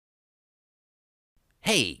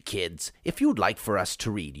Hey kids, if you'd like for us to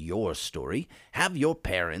read your story, have your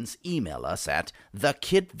parents email us at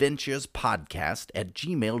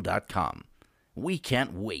thekidventurespodcast@gmail.com. We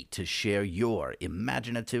can't wait to share your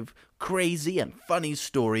imaginative, crazy, and funny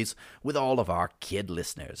stories with all of our kid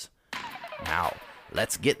listeners. Now,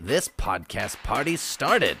 let's get this podcast party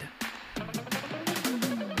started.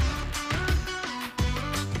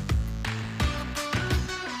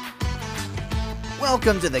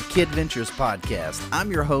 Welcome to the Kid Ventures Podcast.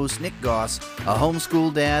 I'm your host, Nick Goss, a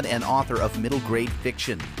homeschool dad and author of middle grade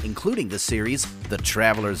fiction, including the series The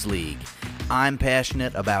Travelers League. I'm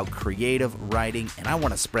passionate about creative writing, and I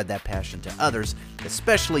want to spread that passion to others,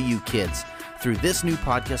 especially you kids, through this new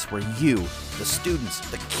podcast where you, the students,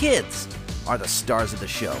 the kids, are the stars of the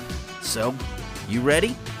show. So, you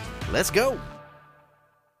ready? Let's go!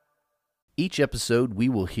 Each episode, we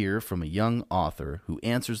will hear from a young author who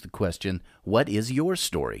answers the question, what is your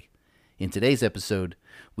story? In today's episode,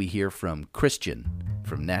 we hear from Christian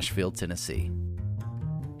from Nashville, Tennessee.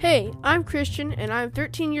 Hey, I'm Christian, and I'm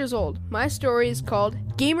 13 years old. My story is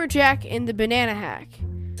called Gamer Jack and the Banana Hack.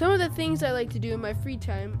 Some of the things I like to do in my free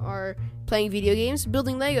time are playing video games,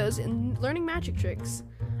 building Legos, and learning magic tricks.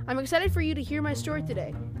 I'm excited for you to hear my story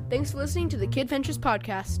today. Thanks for listening to the Kid Ventures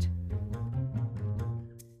Podcast.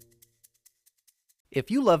 If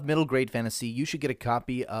you love middle grade fantasy, you should get a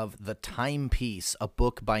copy of The Timepiece, a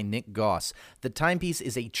book by Nick Goss. The Timepiece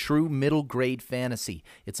is a true middle grade fantasy.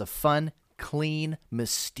 It's a fun, clean,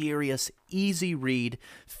 mysterious, easy read,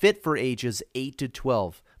 fit for ages 8 to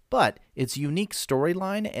 12. But its unique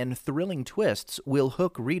storyline and thrilling twists will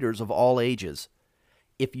hook readers of all ages.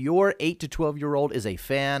 If your 8 to 12-year-old is a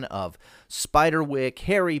fan of Spiderwick,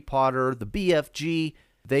 Harry Potter, the BFG,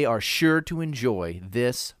 they are sure to enjoy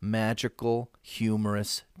this magical,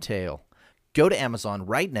 humorous tale. Go to Amazon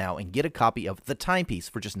right now and get a copy of The Timepiece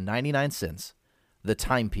for just 99 cents. The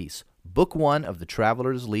Timepiece, Book 1 of the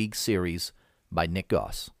Travelers League series by Nick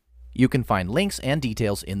Goss. You can find links and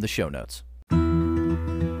details in the show notes.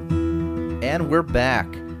 And we're back.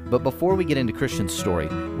 But before we get into Christian's story,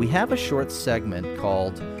 we have a short segment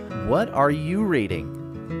called What Are You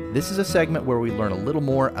Reading? This is a segment where we learn a little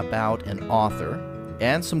more about an author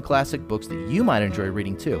and some classic books that you might enjoy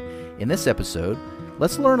reading too. In this episode,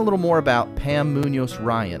 let's learn a little more about Pam Munoz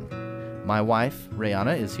Ryan. My wife,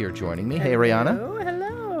 Rayana, is here joining me. Hey, Rayana.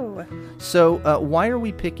 Hello. So, why are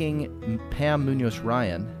we picking Pam Munoz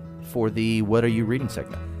Ryan for the What Are You Reading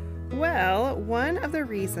segment? Well, one of the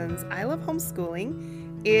reasons I love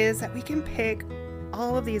homeschooling is that we can pick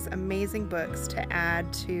all of these amazing books to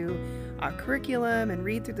add to our curriculum and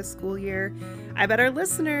read through the school year. I bet our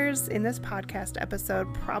listeners in this podcast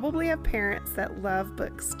episode probably have parents that love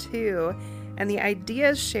books too, and the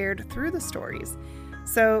ideas shared through the stories.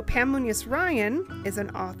 So Pam Munoz Ryan is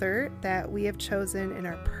an author that we have chosen in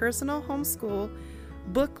our personal homeschool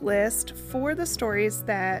book list for the stories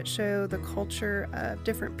that show the culture of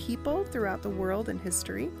different people throughout the world and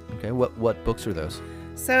history. Okay, what books are those?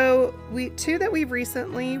 So two that we've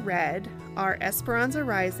recently read are Esperanza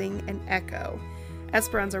Rising and Echo.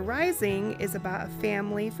 Esperanza Rising is about a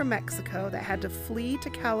family from Mexico that had to flee to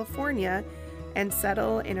California and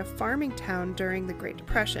settle in a farming town during the Great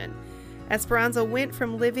Depression. Esperanza went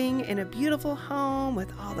from living in a beautiful home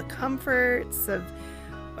with all the comforts of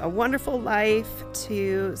a wonderful life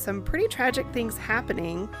to some pretty tragic things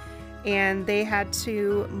happening, and they had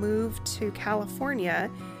to move to California,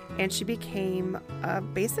 and she became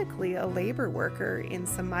basically a labor worker in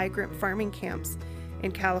some migrant farming camps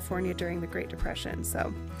in California during the Great Depression.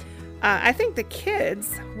 So I think the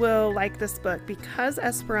kids will like this book because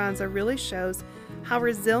Esperanza really shows how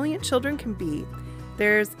resilient children can be.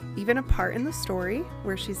 There's even a part in the story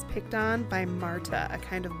where she's picked on by Marta, a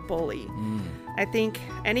kind of bully. I think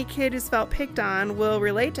any kid who's felt picked on will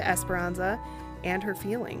relate to Esperanza and her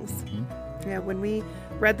feelings. Yeah, when we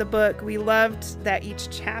read the book, we loved that each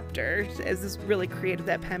chapter, as this really creative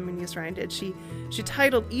that Pam Munoz Ryan did, she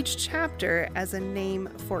titled each chapter as a name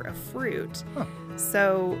for a fruit. Huh.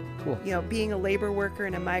 So, Cool. Being a labor worker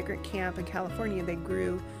in a migrant camp in California, they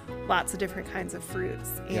grew lots of different kinds of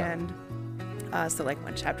fruits. Yeah. And so like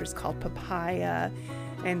one chapter is called papaya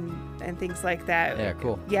and things like that. Yeah,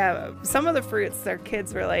 cool. Yeah, some of the fruits, their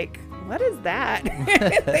kids were like, what is that?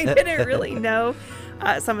 They didn't really know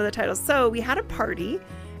some of the titles. So we had a party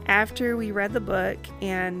after we read the book,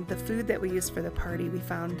 and the food that we used for the party, we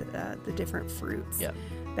found the different fruits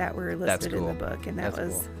that were listed in the book, and that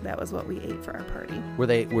was what we ate for our party.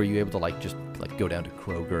 Were you able to just go down to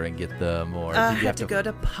Kroger and get them, or did you have to go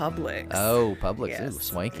to Publix? Oh, Publix. Yes. Ooh,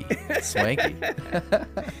 swanky.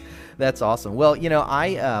 That's awesome. Well,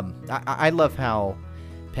 I love how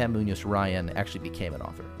Pam Munoz Ryan actually became an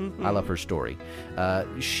author. Mm-hmm. I love her story.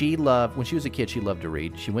 When she was a kid, she loved to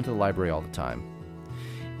read. She went to the library all the time.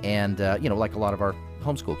 And, like a lot of our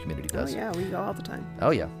homeschool community does. Oh, yeah, we go all the time. Oh,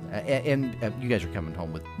 yeah. And you guys are coming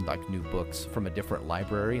home with, like, new books from a different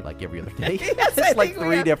library, like, every other day. Yes, it's like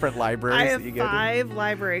 3 different libraries I have that you go to. 5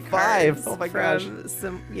 library cards. 5? Oh, my gosh.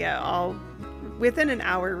 All within an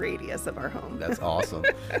hour radius of our home. That's awesome.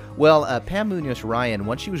 Well, Pam Munoz Ryan,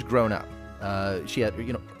 once she was grown up, she had,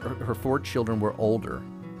 her 4 children were older.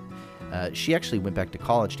 She actually went back to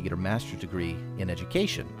college to get her master's degree in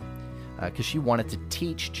education because she wanted to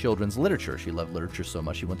teach children's literature. She loved literature so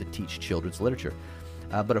much, she wanted to teach children's literature.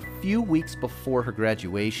 But a few weeks before her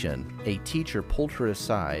graduation, a teacher pulled her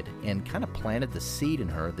aside and kind of planted the seed in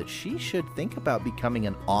her that she should think about becoming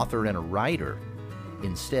an author and a writer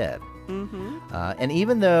instead. Mm-hmm. And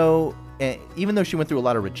even though she went through a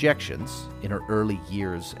lot of rejections in her early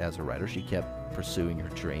years as a writer, she kept pursuing her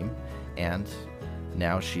dream, and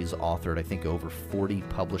now she's authored, I think, over 40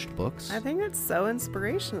 published books. I think it's so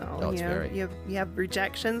inspirational. Oh, it's very. You have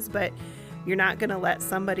rejections, but you're not going to let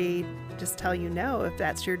somebody just tell you no if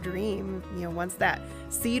that's your dream. Once that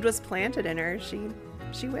seed was planted in her,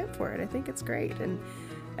 she went for it. I think it's great. And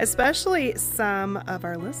especially some of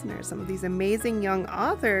our listeners, some of these amazing young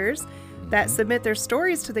authors that submit their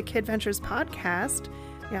stories to the Kid Ventures podcast.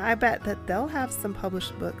 I bet that they'll have some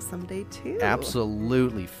published books someday too.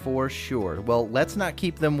 Absolutely, for sure. Well, let's not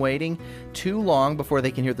keep them waiting too long before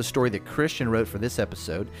they can hear the story that Christian wrote for this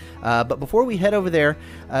episode. But before we head over there,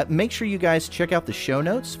 make sure you guys check out the show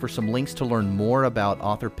notes for some links to learn more about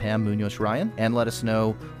author Pam Munoz Ryan, and let us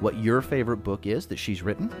know what your favorite book is that she's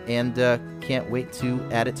written, and can't wait to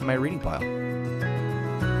add it to my reading pile.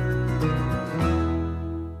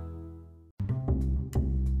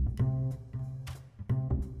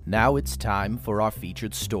 Now it's time for our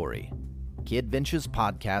featured story. Kid Ventures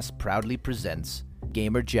Podcast proudly presents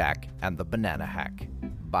Gamer Jack and the Banana Hack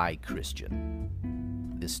by Christian.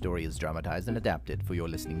 This story is dramatized and adapted for your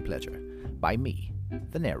listening pleasure by me,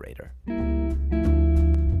 the narrator.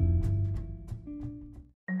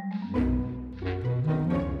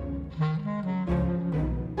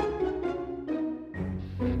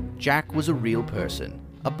 Jack was a real person,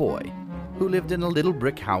 a boy, who lived in a little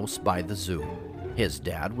brick house by the zoo. His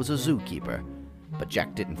dad was a zookeeper, but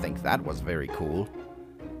Jack didn't think that was very cool.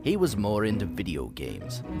 He was more into video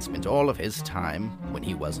games and spent all of his time, when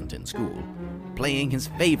he wasn't in school, playing his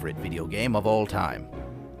favorite video game of all time.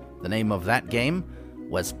 The name of that game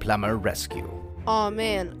was Plumber Rescue. Aw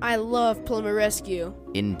man, I love Plumber Rescue.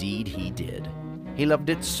 Indeed he did. He loved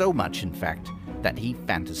it so much, in fact, that he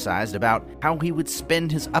fantasized about how he would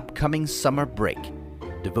spend his upcoming summer break,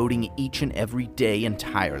 devoting each and every day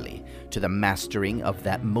entirely to the mastering of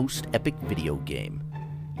that most epic video game.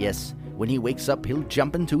 Yes, when he wakes up, he'll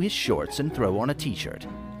jump into his shorts and throw on a t-shirt.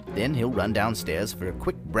 Then he'll run downstairs for a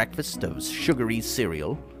quick breakfast of sugary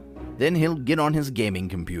cereal. Then he'll get on his gaming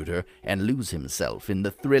computer and lose himself in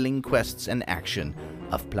the thrilling quests and action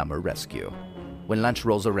of Plumber Rescue. When lunch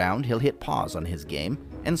rolls around, he'll hit pause on his game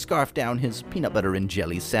and scarf down his peanut butter and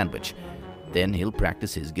jelly sandwich. Then he'll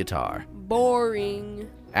practice his guitar. Boring.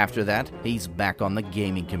 After that, he's back on the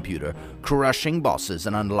gaming computer, crushing bosses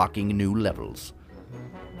and unlocking new levels.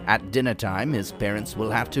 At dinner time, his parents will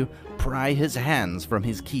have to pry his hands from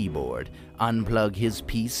his keyboard, unplug his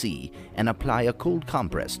PC, and apply a cold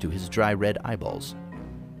compress to his dry red eyeballs.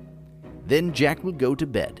 Then Jack will go to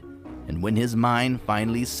bed, and when his mind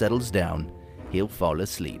finally settles down, he'll fall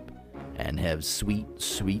asleep and have sweet,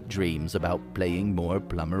 sweet dreams about playing more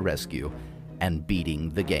Plumber Rescue and beating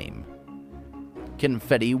the game.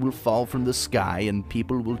 Confetti will fall from the sky and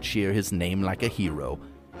people will cheer his name like a hero,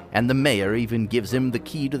 and the mayor even gives him the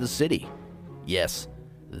key to the city. Yes,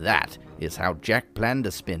 that is how Jack planned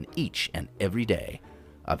to spend each and every day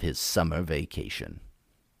of his summer vacation.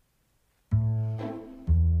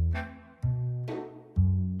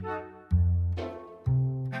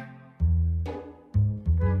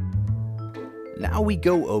 Now we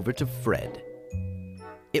go over to Fred.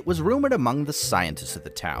 It was rumored among the scientists of the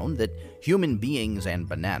town that human beings and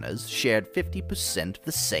bananas shared 50% of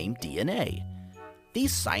the same DNA.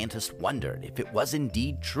 These scientists wondered if it was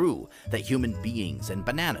indeed true that human beings and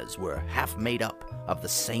bananas were half made up of the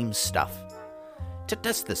same stuff. To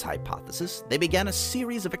test this hypothesis, they began a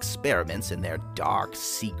series of experiments in their dark,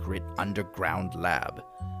 secret underground lab.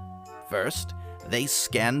 First, they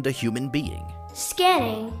scanned a human being.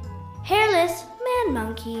 Scanning. Hairless man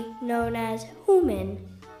monkey known as human.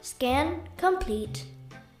 Scan complete.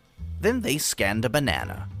 Then they scanned a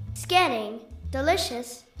banana. Scanning.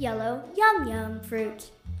 Delicious yellow yum yum fruit.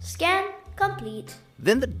 Scan complete.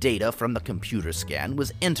 Then the data from the computer scan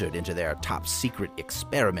was entered into their top-secret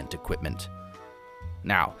experiment equipment.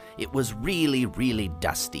 Now, it was really, really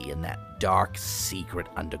dusty in that dark, secret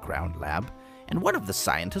underground lab, and one of the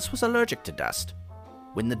scientists was allergic to dust.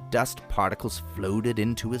 When the dust particles floated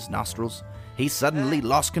into his nostrils, he suddenly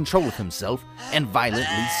lost control of himself and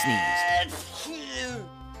violently sneezed.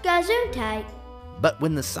 Gesundheit. But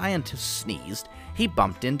when the scientist sneezed, he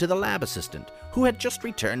bumped into the lab assistant, who had just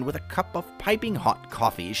returned with a cup of piping hot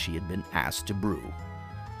coffee she had been asked to brew.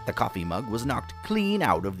 The coffee mug was knocked clean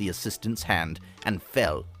out of the assistant's hand and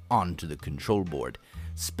fell onto the control board,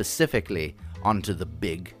 specifically onto the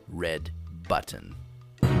big red button.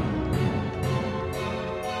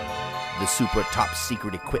 The super top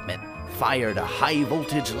secret equipment fired a high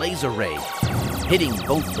voltage laser ray, hitting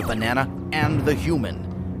both the banana and the human,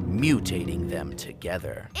 mutating them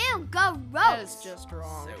together. Ew, That is gross. just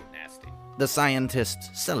wrong. Nasty. The scientists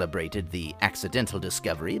celebrated the accidental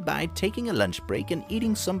discovery by taking a lunch break and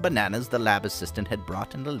eating some bananas the lab assistant had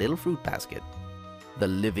brought in a little fruit basket. The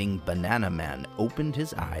living banana man opened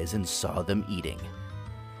his eyes and saw them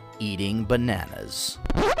eating bananas.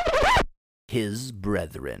 His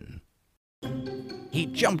brethren. He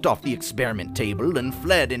jumped off the experiment table and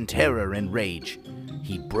fled in terror and rage.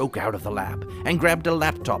 He broke out of the lab and grabbed a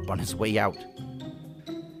laptop on his way out.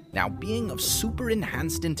 Now, being of super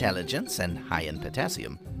enhanced intelligence and high in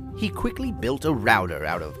potassium, he quickly built a router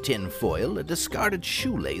out of tin foil, a discarded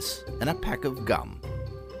shoelace, and a pack of gum.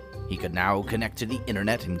 He could now connect to the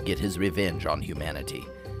internet and get his revenge on humanity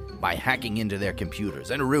by hacking into their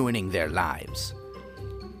computers and ruining their lives.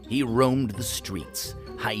 He roamed the streets,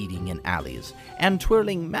 hiding in alleys, and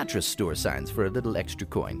twirling mattress store signs for a little extra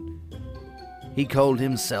coin. He called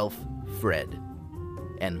himself Fred,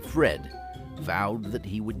 and Fred vowed that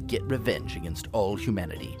he would get revenge against all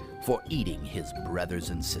humanity for eating his brothers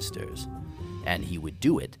and sisters, and he would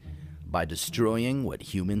do it by destroying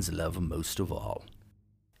what humans love most of all: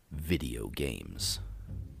 video games.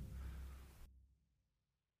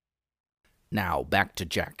 Now, back to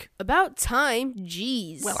Jack. About time,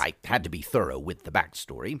 jeez. Well, I had to be thorough with the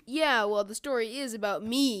backstory. Yeah, well, the story is about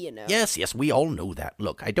me, you know. Yes, we all know that.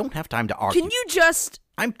 Look, I don't have time to argue. Can you just...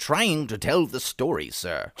 I'm trying to tell the story,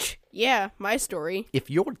 sir. Yeah, my story. If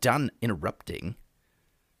you're done interrupting...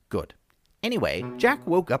 Good. Anyway, Jack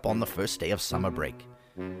woke up on the first day of summer break.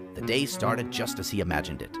 The day started just as he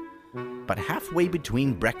imagined it. But halfway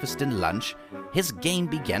between breakfast and lunch, his game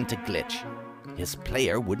began to glitch. His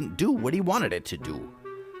player wouldn't do what he wanted it to do.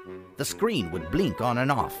 The screen would blink on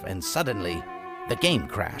and off, and suddenly, the game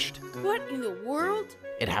crashed. What in the world?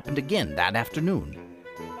 It happened again that afternoon,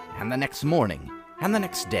 and the next morning, and the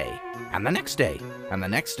next day, and the next day, and the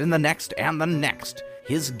next, and the next, and the next.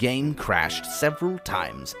 His game crashed several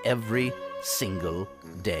times every single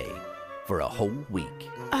day for a whole week.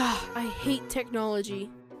 I hate technology.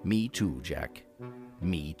 Me too, Jack.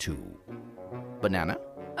 Me too. Banana?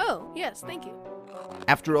 Oh, yes, thank you.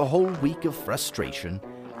 After a whole week of frustration,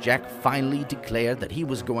 Jack finally declared that he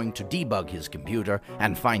was going to debug his computer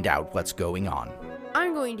and find out what's going on.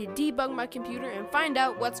 I'm going to debug my computer and find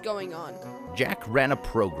out what's going on. Jack ran a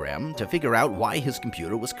program to figure out why his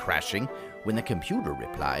computer was crashing when the computer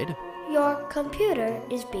replied, Your computer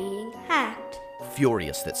is being hacked.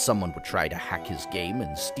 Furious that someone would try to hack his game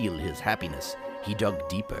and steal his happiness, he dug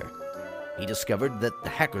deeper. He discovered that the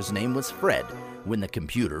hacker's name was Fred when the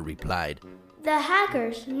computer replied, The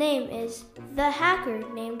hacker's name is The hacker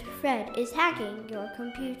named Fred is hacking your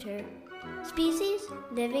computer. Species,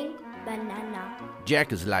 living banana.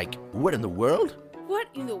 Jack is like, what in the world? What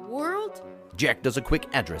in the world? Jack does a quick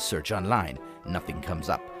address search online. Nothing comes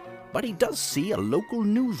up. But he does see a local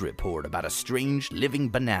news report about a strange living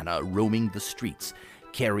banana roaming the streets,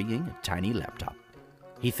 carrying a tiny laptop.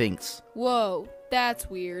 He thinks, Whoa, that's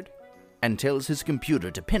weird. and tells his computer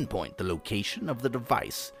to pinpoint the location of the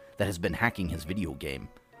device that has been hacking his video game.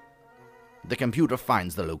 The computer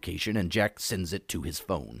finds the location and Jack sends it to his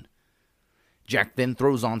phone. Jack then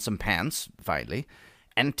throws on some pants, finally,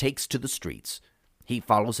 and takes to the streets. He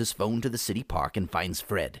follows his phone to the city park and finds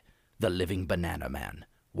Fred, the living banana man,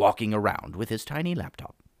 walking around with his tiny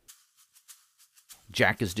laptop.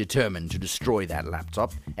 Jack is determined to destroy that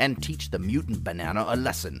laptop and teach the mutant banana a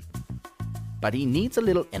lesson. But he needs a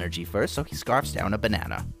little energy first, so he scarfs down a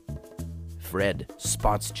banana. Fred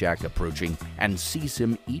spots Jack approaching and sees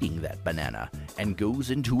him eating that banana and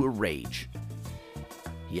goes into a rage.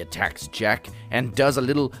 He attacks Jack and does a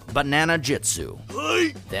little banana jitsu.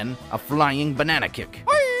 Then a flying banana kick.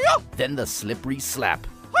 Then the slippery slap.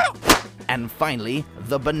 And finally,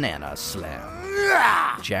 the banana slam.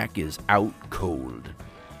 Jack is out cold.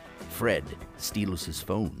 Fred steals his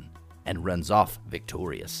phone and runs off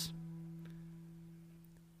victorious.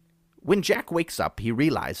 When Jack wakes up, he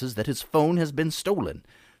realizes that his phone has been stolen,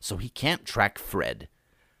 so he can't track Fred.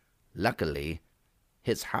 Luckily,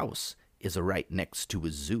 his house is right next to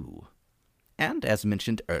a zoo. And as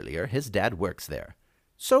mentioned earlier, his dad works there.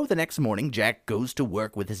 So the next morning, Jack goes to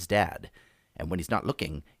work with his dad. And when he's not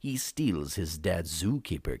looking, he steals his dad's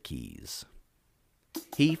zookeeper keys.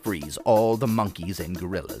 He frees all the monkeys and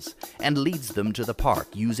gorillas and leads them to the park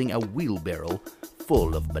using a wheelbarrow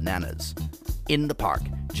full of bananas. In the park,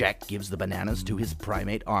 Jack gives the bananas to his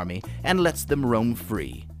primate army and lets them roam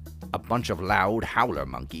free. A bunch of loud howler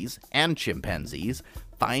monkeys and chimpanzees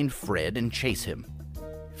find Fred and chase him.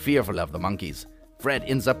 Fearful of the monkeys, Fred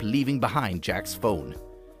ends up leaving behind Jack's phone.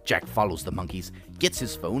 Jack follows the monkeys, gets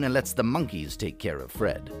his phone, and lets the monkeys take care of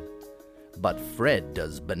Fred. But Fred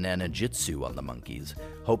does banana jitsu on the monkeys,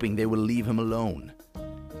 hoping they will leave him alone.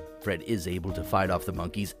 Fred is able to fight off the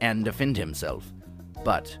monkeys and defend himself,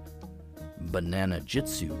 but banana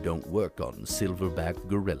jitsu don't work on silverback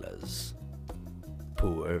gorillas.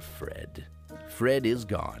 Poor Fred. Fred is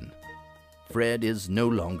gone. Fred is no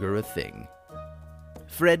longer a thing.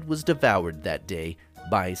 Fred was devoured that day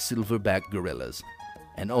by silverback gorillas,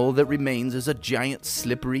 and all that remains is a giant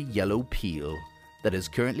slippery yellow peel that is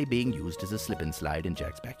currently being used as a slip-and-slide in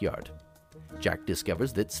Jack's backyard. Jack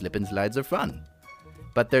discovers that slip-and-slides are fun,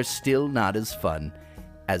 but they're still not as fun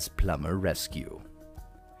as Plumber Rescue.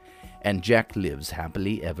 And Jack lives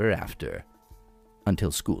happily ever after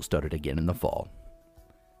until school started again in the fall.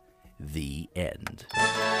 The end.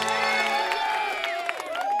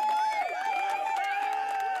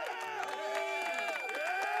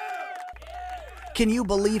 Can you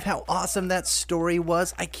believe how awesome that story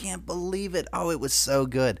was? I can't believe it. Oh, it was so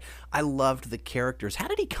good. I loved the characters. How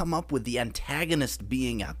did he come up with the antagonist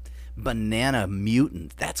being a banana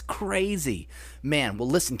mutant? That's crazy. Man, well,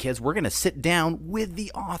 listen, kids, we're going to sit down with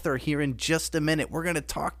the author here in just a minute. We're going to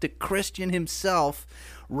talk to Christian himself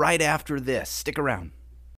right after this. Stick around.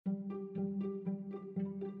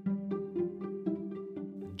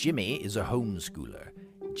 Jimmy is a homeschooler.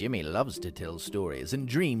 Jimmy loves to tell stories and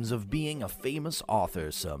dreams of being a famous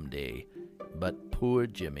author someday. But poor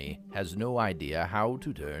Jimmy has no idea how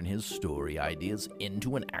to turn his story ideas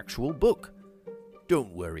into an actual book.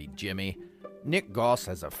 Don't worry, Jimmy. Nick Goss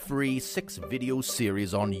has a free 6-video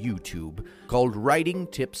series on YouTube called Writing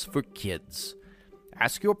Tips for Kids.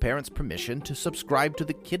 Ask your parents' permission to subscribe to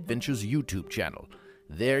the KidVentures YouTube channel.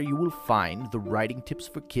 There you will find the Writing Tips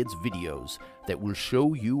for Kids videos that will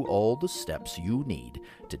show you all the steps you need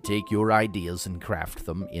to take your ideas and craft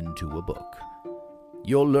them into a book.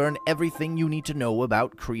 You'll learn everything you need to know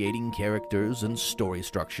about creating characters and story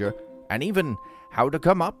structure, and even how to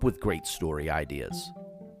come up with great story ideas.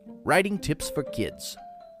 Writing Tips for Kids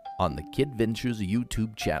on the KidVentures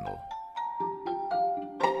YouTube channel.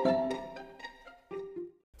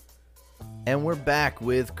 And we're back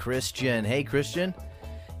with Christian. Hey, Christian.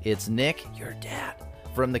 It's Nick, your dad,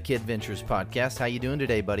 from the KidVentures podcast. How you doing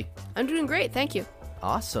today, buddy? I'm doing great, thank you.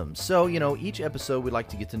 Awesome. So, each episode we'd like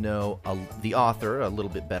to get to know the author a little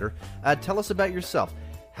bit better. Tell us about yourself.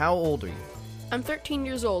 How old are you? I'm 13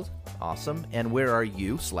 years old. Awesome. And where are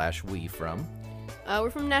you/we from? We're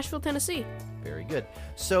from Nashville, Tennessee. Very good.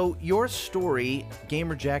 So your story,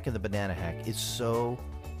 Gamer Jack and the Banana Hack, is so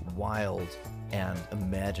wild and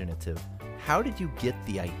imaginative. How did you get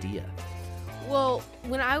the idea? Well,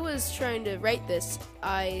 when I was trying to write this,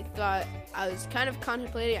 I thought I was kind of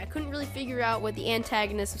contemplating. I couldn't really figure out what the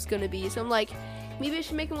antagonist was going to be. So I'm like, maybe I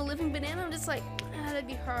should make him a living banana. I'm just like, that'd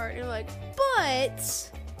be hard. And I'm like,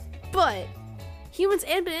 but humans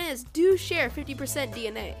and bananas do share 50%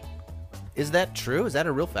 DNA. Is that true? Is that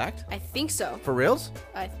a real fact? I think so. For reals?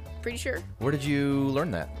 I'm pretty sure. Where did you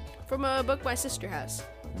learn that? From a book my sister has.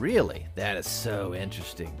 Really? That is so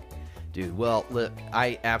interesting. Dude, well, look,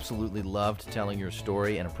 I absolutely loved telling your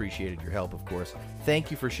story and appreciated your help, of course.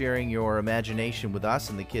 Thank you for sharing your imagination with us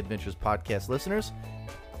and the KidVentures podcast listeners.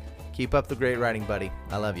 Keep up the great writing, buddy.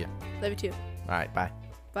 I love you. Love you too. All right, bye.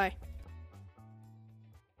 Bye.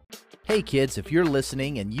 Hey, kids, if you're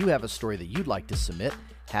listening and you have a story that you'd like to submit,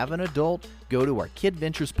 have an adult, go to our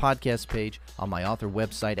KidVentures podcast page on my author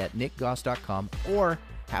website at nickgoss.com or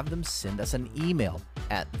have them send us an email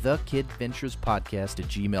at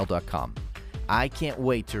thekidventurespodcast@gmail.com. I can't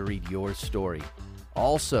wait to read your story.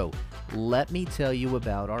 Also, let me tell you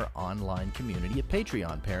about our online community at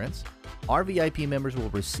Patreon, parents. Our VIP members will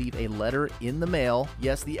receive a letter in the mail.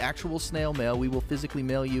 Yes, the actual snail mail. We will physically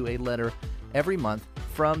mail you a letter every month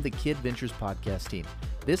from the KidVentures podcast team.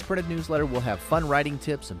 This printed newsletter will have fun writing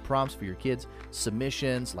tips and prompts for your kids,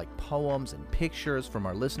 submissions like poems and pictures from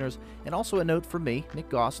our listeners, and also a note from me, Nick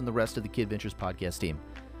Goss, and the rest of the Kid Ventures podcast team.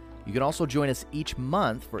 You can also join us each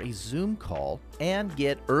month for a Zoom call and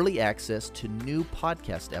get early access to new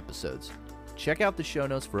podcast episodes. Check out the show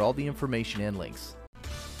notes for all the information and links.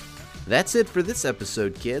 That's it for this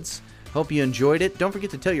episode, kids. Hope you enjoyed it. Don't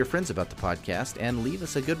forget to tell your friends about the podcast and leave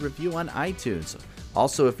us a good review on iTunes.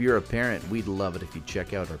 Also, if you're a parent, we'd love it if you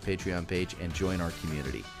check out our Patreon page and join our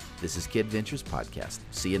community. This is Kid Ventures Podcast.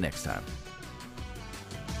 See you next time.